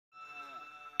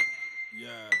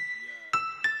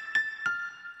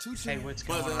Hey, what's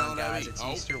going on, guys? It's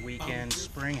Easter weekend.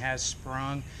 Spring has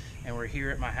sprung, and we're here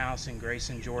at my house in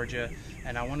Grayson, Georgia.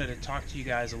 And I wanted to talk to you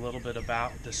guys a little bit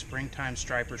about the springtime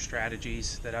striper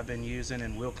strategies that I've been using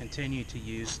and will continue to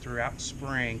use throughout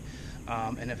spring,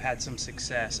 and have had some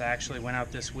success. I actually went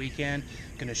out this weekend.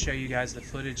 Going to show you guys the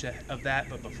footage of that.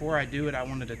 But before I do it, I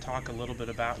wanted to talk a little bit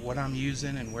about what I'm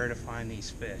using and where to find these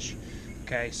fish.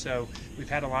 Okay, so we've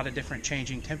had a lot of different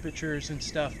changing temperatures and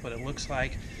stuff, but it looks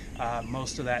like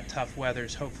most of that tough weather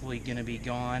is hopefully going to be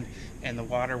gone, and the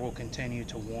water will continue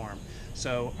to warm.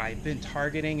 So I've been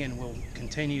targeting and will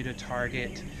continue to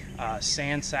target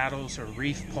sand saddles or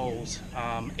reef poles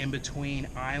in between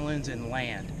islands and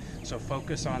land. So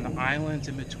focus on the islands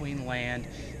in between land,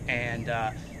 and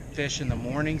fish in the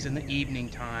mornings and the evening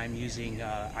time using,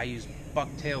 I use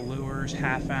bucktail lures,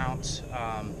 1/2 ounce,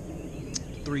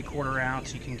 3/4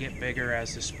 ounce. You can get bigger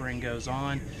as the spring goes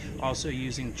on. Also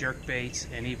using jerk baits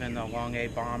and even the Long A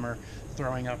Bomber,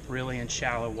 throwing up really in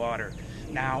shallow water.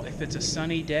 Now, if it's a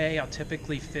sunny day, I'll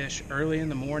typically fish early in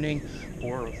the morning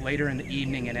or later in the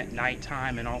evening and at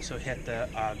nighttime, and also hit the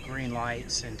green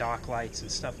lights and dock lights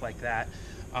and stuff like that.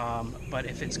 But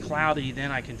if it's cloudy,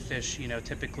 then I can fish,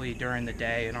 typically during the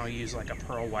day, and I'll use like a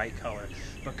pearl white color.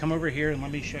 But come over here and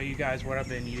let me show you guys what I've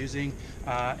been using.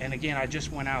 And again, I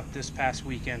just went out this past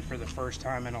weekend for the first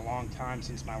time in a long time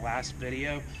since my last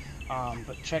video.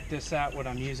 But check this out, what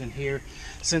I'm using here.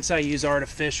 Since I use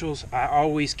artificials, I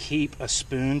always keep a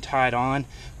spoon tied on,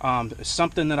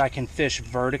 something that I can fish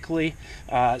vertically.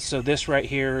 So this right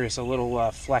here is a little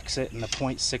Flex It in the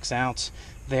 0.6 ounce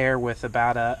there with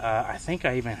about I think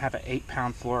I even have an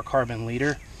 8-pound fluorocarbon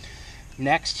leader.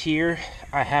 Next here,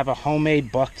 I have a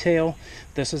homemade bucktail.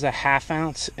 This is a 1/2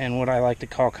 ounce and what I like to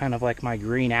call kind of like my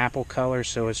green apple color.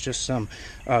 So it's just some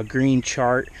green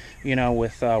chart,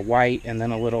 with white and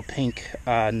then a little pink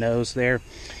nose there.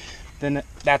 Then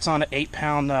that's on an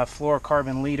 8-pound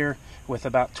fluorocarbon leader with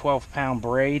about 12-pound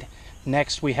braid.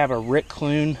 Next, we have a Rick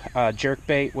Clune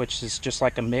jerkbait, which is just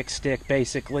like a mix stick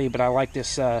basically, but I like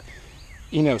this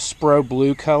Spro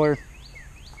blue color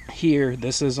here.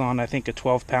 This is on, I think, a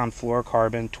 12-pound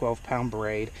fluorocarbon, 12-pound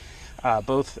braid.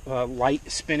 Both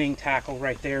light spinning tackle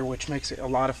right there, which makes it a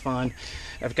lot of fun.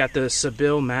 I've got the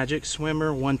Sebile Magic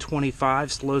Swimmer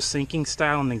 125 slow sinking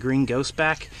style in the green ghost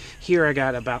back. Here I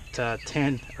got about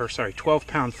 12-pound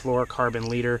fluorocarbon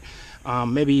leader.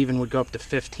 Maybe even would go up to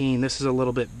 15. This is a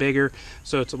little bit bigger,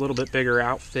 so it's a little bit bigger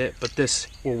outfit, but this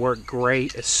will work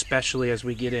great, especially as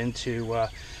we get into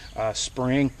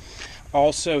spring.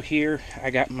 Also here, I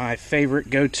got my favorite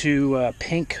go-to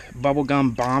pink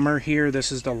bubblegum bomber here.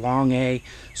 This is the Long A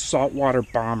saltwater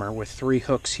bomber with 3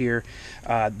 hooks here.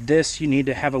 This, you need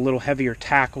to have a little heavier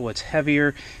tackle. It's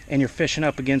heavier, and you're fishing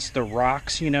up against the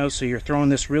rocks, so you're throwing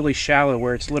this really shallow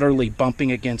where it's literally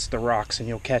bumping against the rocks, and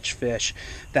you'll catch fish.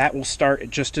 That will start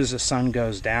just as the sun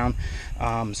goes down.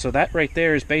 So that right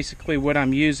there is basically what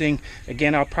I'm using.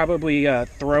 Again, I'll probably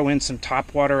throw in some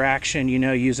topwater action,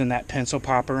 using that pencil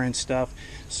popper and stuff.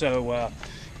 So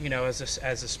as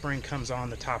the spring comes on,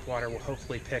 the top water will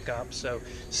hopefully pick up. So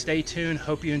stay tuned.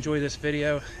 Hope you enjoy this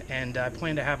video, and I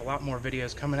plan to have a lot more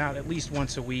videos coming out at least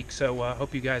once a week. So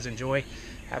hope you guys enjoy.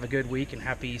 Have a good week and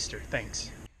happy Easter.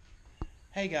 Thanks.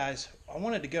 Hey guys, I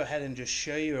wanted to go ahead and just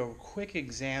show you a quick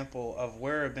example of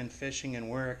where I've been fishing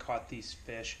and where I caught these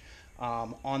fish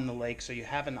on the lake, so you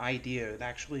have an idea,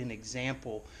 actually an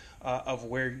example of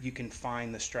where you can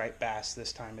find the striped bass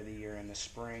this time of the year in the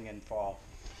spring and fall.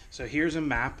 So here's a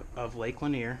map of Lake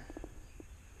Lanier.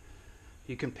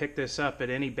 You can pick this up at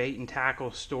any bait and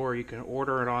tackle store. You can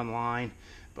order it online.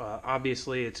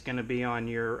 Obviously, it's going to be on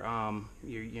your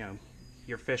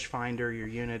fish finder, your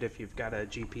unit, if you've got a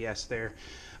GPS there.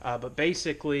 But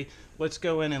basically, let's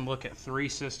go in and look at Three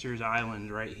Sisters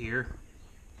Island right here.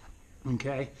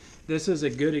 Okay, this is a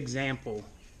good example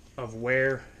of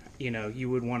where you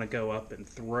would want to go up and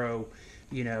throw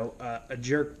a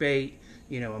jerk bait,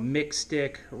 a mix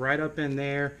stick right up in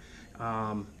there,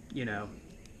 a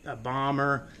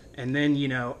bomber, and then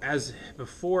as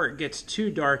before it gets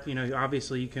too dark,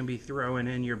 obviously you can be throwing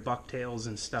in your bucktails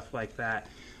and stuff like that,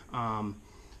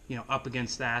 up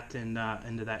against that and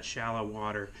into that shallow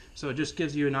water. So it just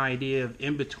gives you an idea of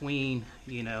in between,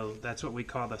 that's what we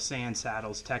call the sand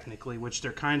saddles technically, which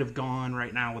they're kind of gone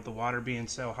right now with the water being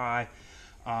so high.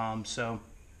 So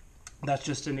that's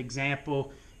just an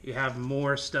example. You have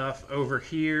more stuff over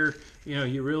here.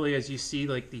 You really, as you see,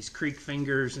 like these creek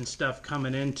fingers and stuff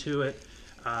coming into it,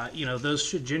 those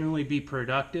should generally be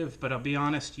productive, but I'll be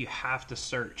honest, you have to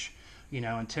search.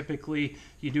 And typically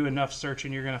you do enough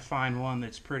searching, you're going to find one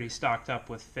that's pretty stocked up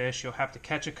with fish. You'll have to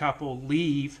catch a couple,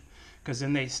 leave, because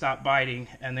then they stop biting,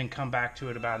 and then come back to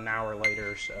it about an hour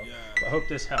later or so. I hope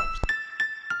this helps.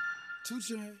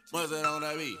 What's that on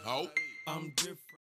that beat? I'm different.